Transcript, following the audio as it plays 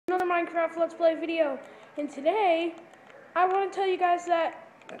Minecraft Let's Play video, and today I want to tell you guys that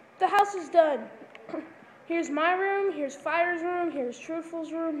the house is done. Here's my room, here's Fire's room, here's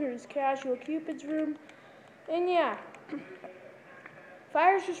Truthful's room, here's Casual Cupid's room, and yeah,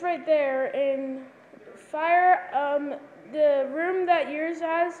 Fire's just right there. And Fire, the room that yours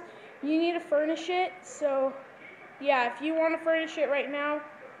has, you need to furnish it. So yeah, if you want to furnish it right now,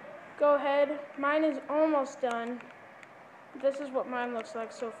 go ahead. Mine is almost done. This is what mine looks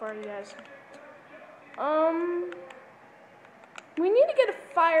like so far, you guys. We need to get a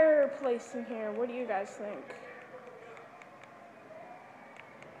fireplace in here. What do you guys think?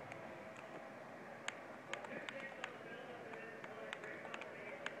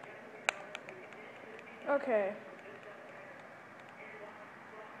 Okay.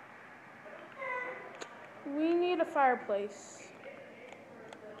 We need a fireplace.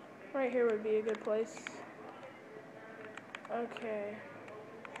 Right here would be a good place. Okay.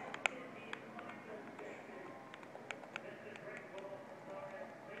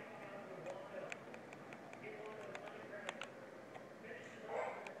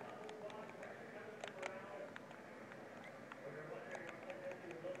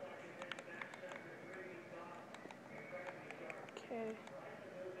 Okay.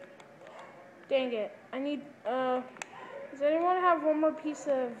 Dang it. I need, does anyone have one more piece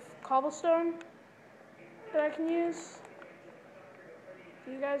of cobblestone that I can use?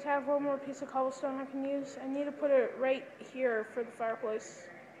 Do you guys have one more piece of cobblestone I can use? I need to put it right here for the fireplace.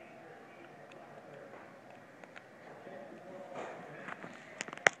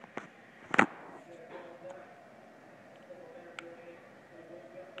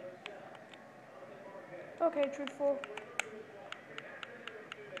 Okay, Truthful.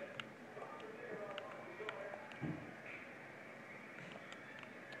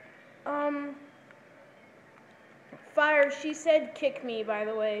 Fire, she said kick me, by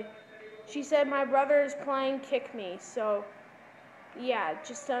the way. She said my brother is playing kick me, so yeah,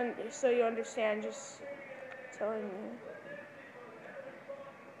 just so you understand, just telling you.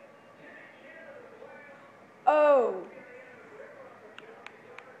 Oh.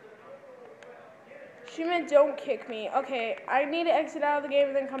 She meant don't kick me. Okay, I need to exit out of the game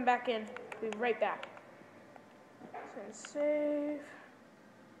and then come back in. Be right back. Send save.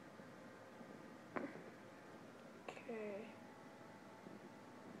 Okay.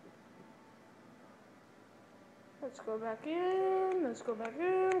 Let's go back in. Let's go back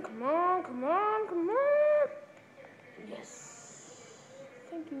in. Come on, come on, come on. Yes.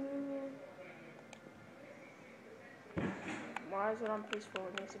 Thank you. Why is it on peaceful?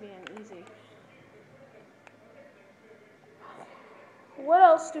 It needs to be on easy. What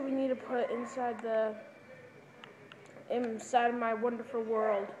else do we need to put inside of my wonderful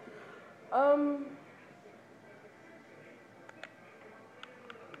world?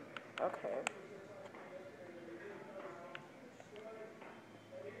 Okay.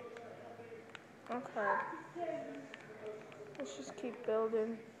 Okay. Let's just keep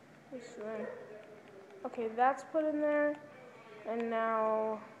building this way. Okay, that's put in there. And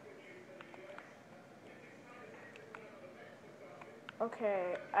now,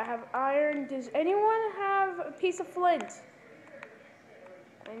 okay, I have iron. Does anyone have a piece of flint?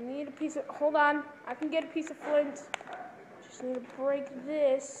 I need a piece of, hold on, I can get a piece of flint. Just need to break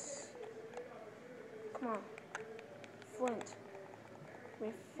this. Come on. Flint. Give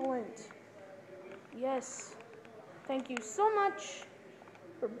me flint. Yes. Thank you so much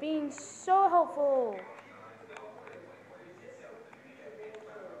for being so helpful.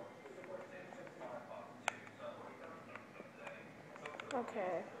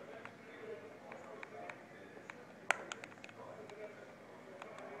 Okay.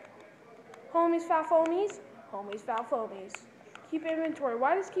 Homies, foul foamies. Homies, foul foamies. Keep inventory.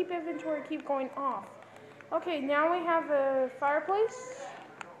 Why does keep inventory keep going off? Okay, now we have a fireplace.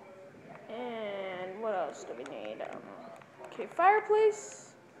 And what else do we need? Okay,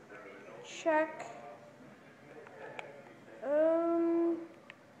 fireplace. Check.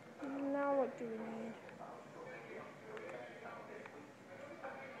 Now what do we need?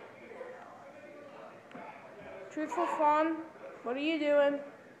 Truthful Fawn, what are you doing?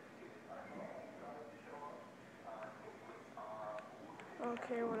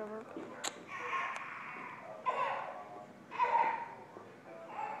 Okay, whatever.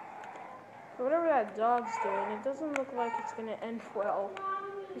 So whatever that dog's doing, it doesn't look like it's gonna end well.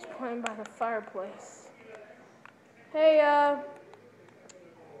 He's playing by the fireplace. Hey,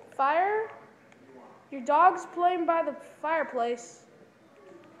 Fire? Your dog's playing by the fireplace.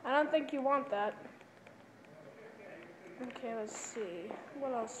 I don't think you want that. Okay, let's see.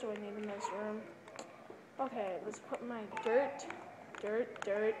 What else do I need in this room? Okay, let's put my dirt.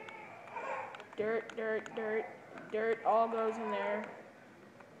 dirt all goes in there.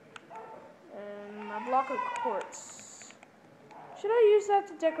 And my block of quartz. Should I use that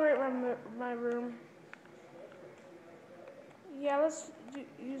to decorate my room? Yeah, let's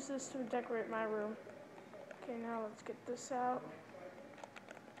use this to decorate my room. Okay, now let's get this out.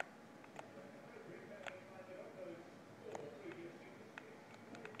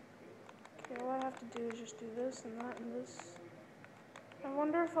 Okay, all I have to do is just do this and that and this. I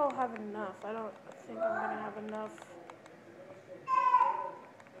wonder if I'll have enough. I don't think I'm gonna have enough.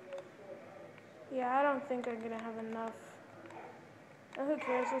 Yeah, I don't think I'm gonna have enough. Oh, who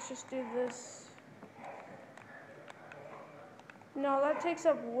cares? Let's just do this. No, that takes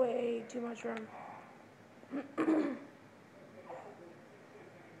up way too much room.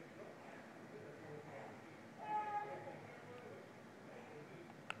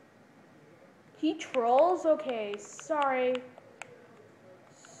 He trolls? Okay, sorry.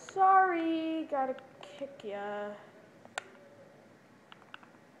 Sorry, gotta kick ya.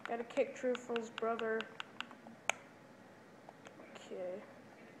 Gotta kick Truthful's brother. Okay.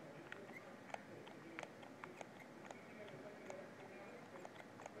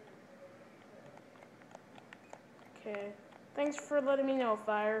 Okay. Thanks for letting me know,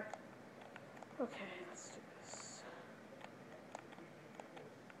 Fire. Okay, let's do this.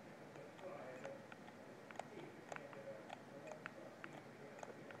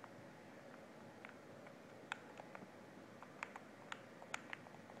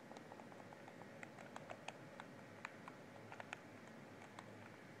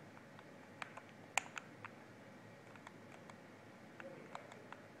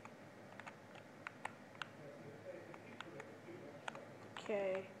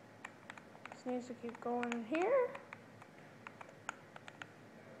 Okay. This needs to keep going in here.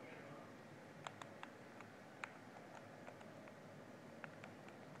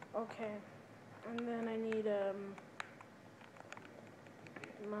 Okay. And then I need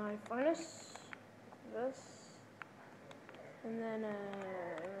my furnace. This. And then a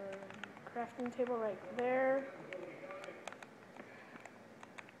crafting table right there.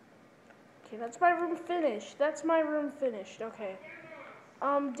 Okay, that's my room finished. That's my room finished. Okay.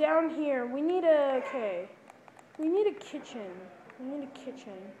 Down here, we need a kitchen. We need a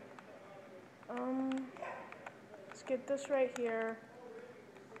kitchen. Let's get this right here.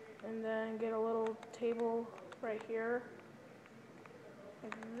 And then get a little table right here.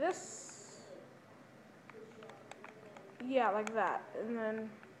 Like this. Yeah, like that. And then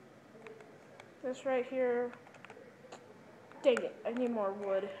this right here. Dang it, I need more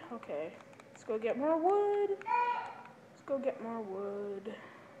wood. Okay, let's go get more wood. Let's go get more wood.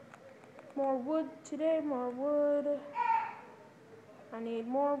 More wood today, more wood. I need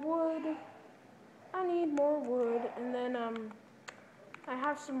more wood. I need more wood. And then, I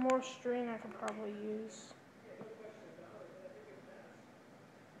have some more string I could probably use.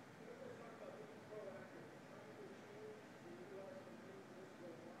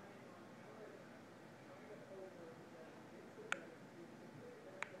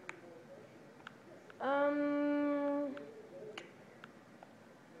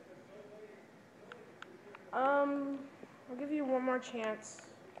 I'll give you one more chance.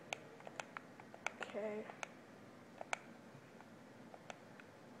 Okay.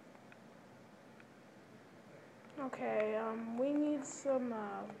 Okay, we need some,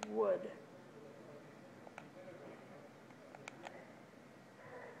 wood.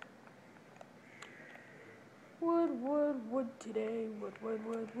 Wood today.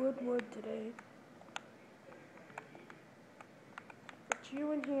 Wood today. Put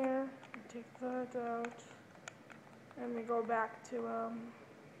you in here. Take that out. And we go back to,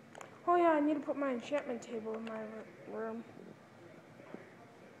 oh yeah, I need to put my enchantment table in my room.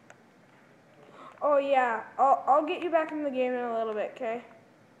 Oh yeah, I'll get you back in the game in a little bit, okay?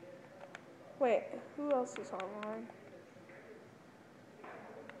 Wait, who else is online?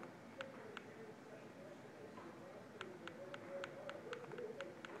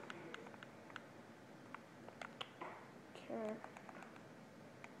 Okay.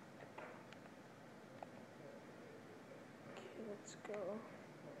 Okay, let's go.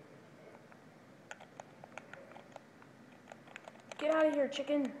 Get out of here,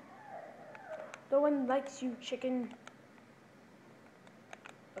 chicken. No one likes you, chicken.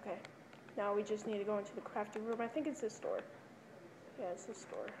 Okay. Now we just need to go into the crafting room. I think it's this door. Yeah, it's this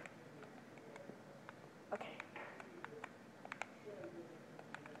door. Okay.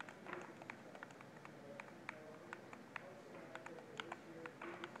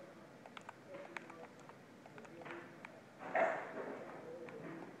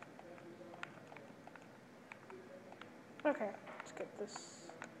 Okay, let's get this.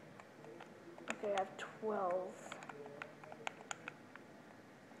 Okay, I have 12.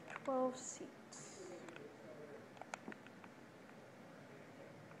 12 seats.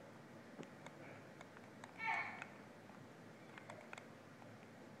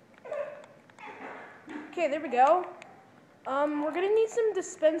 Okay, there we go. We're gonna need some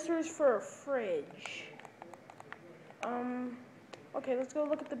dispensers for a fridge. Okay, let's go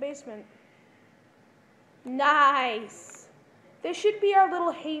look at the basement. Nice. This should be our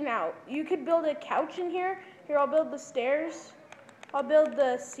little hangout. You could build a couch in here. Here, I'll build the stairs. I'll build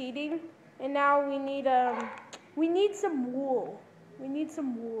the seating. And now we need some wool. We need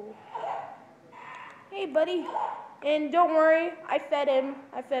some wool. Hey, buddy. And don't worry, I fed him.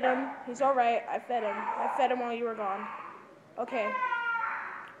 He's all right. I fed him while you were gone. Okay.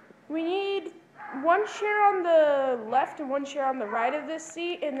 We need one chair on the left and one chair on the right of this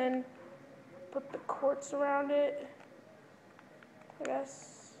seat, and then put the quartz around it, I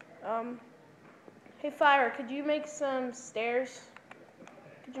guess. Hey, Fire, could you make some stairs?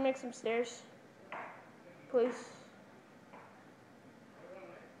 Could you make some stairs, please?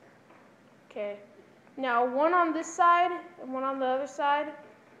 Okay. Now, one on this side and one on the other side.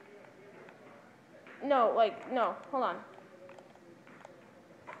 No, hold on.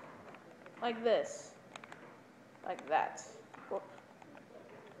 Like this. Like that. Whoop.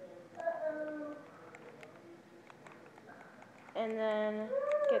 And then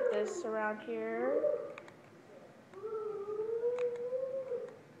get this around here.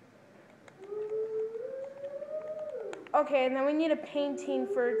 Okay, and then we need a painting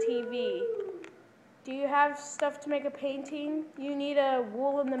for a TV. Do you have stuff to make a painting? You need a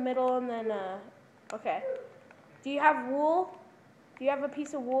wool in the middle and then okay. Do you have wool? Do you have a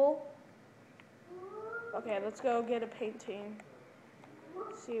piece of wool? Okay, let's go get a painting.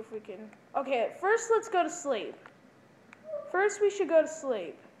 See if we can. Okay, first let's go to sleep. First we should go to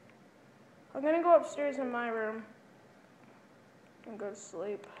sleep. I'm gonna go upstairs in my room and go to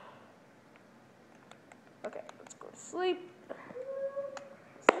sleep. Okay, let's go to sleep.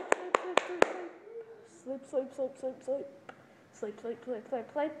 Sleep, sleep, sleep, sleep, sleep. Sleep, sleep, sleep, sleep,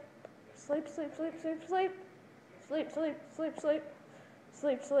 sleep. Sleep, sleep, sleep, sleep, sleep. Sleep, sleep, sleep, sleep.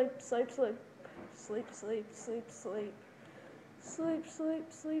 Sleep, sleep, sleep, sleep. Sleep, sleep, sleep, sleep. Sleep,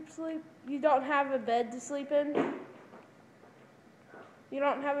 sleep, sleep, sleep. You don't have a bed to sleep in? You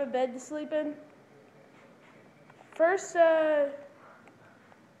don't have a bed to sleep in? First,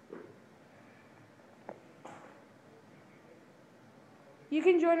 you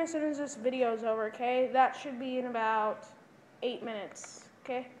can join as soon as this video is over, okay? That should be in about 8 minutes,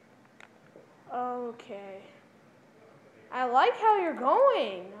 okay? Okay. I like how you're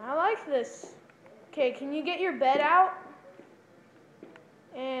going. I like this. Okay, can you get your bed out?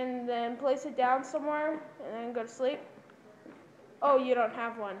 And then place it down somewhere and then go to sleep? Oh, you don't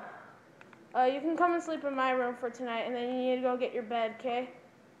have one. You can come and sleep in my room for tonight, and then you need to go get your bed, okay?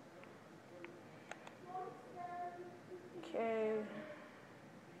 Okay.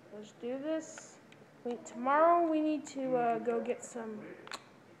 Let's do this. Tomorrow we need to go get some.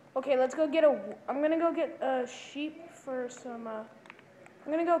 Okay, let's go get I'm gonna go get a sheep for some. I'm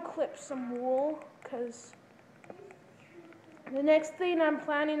gonna go clip some wool because the next thing I'm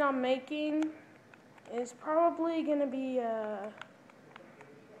planning on making is probably gonna be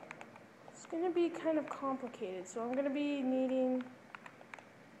it's gonna be kind of complicated. So I'm gonna be needing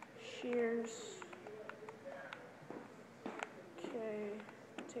shears. Okay,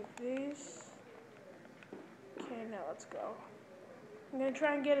 take these. Okay, now let's go. I'm gonna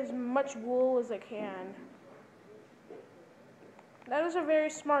try and get as much wool as I can. That is a very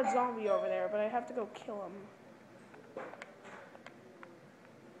smart zombie over there, but I have to go kill him.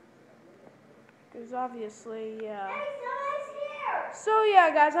 Because obviously, yeah. So yeah,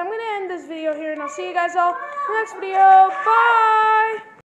 guys, I'm gonna end this video here, and I'll see you guys all in the next video. Bye!